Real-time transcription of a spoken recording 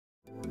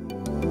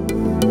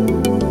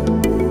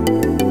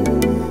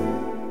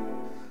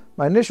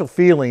My initial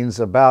feelings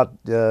about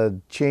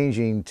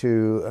changing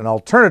to an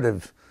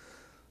alternative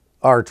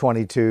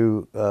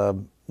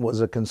R22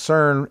 was a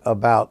concern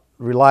about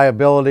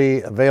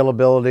reliability,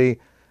 availability,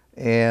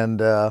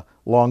 and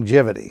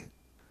longevity.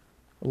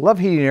 Love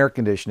Heating and Air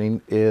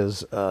Conditioning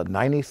is a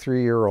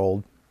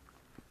 93-year-old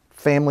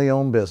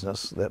family-owned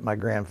business that my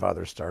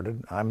grandfather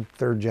started. I'm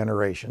third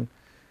generation,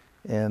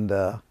 and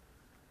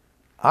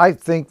I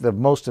think the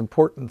most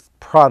important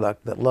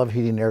product that Love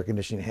Heating and Air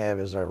Conditioning have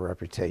is our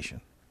reputation.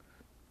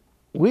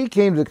 We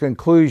came to the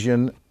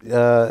conclusion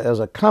as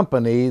a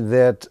company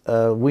that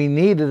we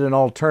needed an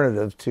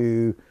alternative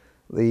to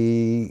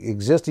the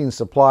existing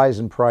supplies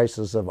and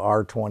prices of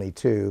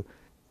R22.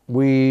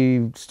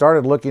 We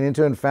started looking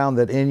into it and found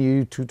that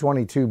NU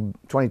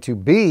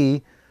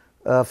 222B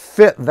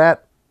fit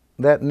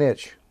that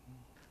niche.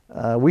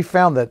 We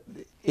found that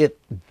it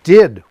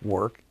did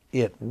work,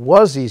 it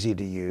was easy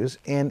to use,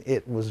 and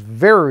it was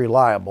very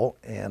reliable,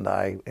 and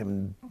I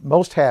am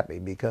most happy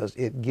because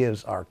it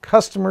gives our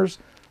customers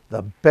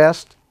the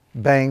best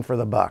bang for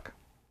the buck.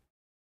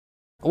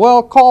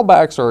 Well,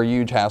 callbacks are a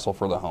huge hassle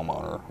for the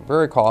homeowner,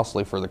 very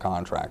costly for the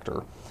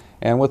contractor.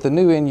 And with the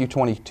new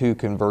NU22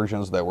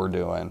 conversions that we're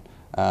doing,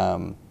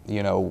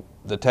 you know,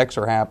 the techs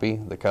are happy,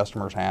 the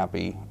customer's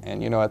happy,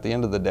 and you know, at the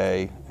end of the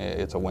day,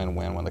 it's a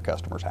win-win when the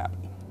customer's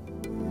happy.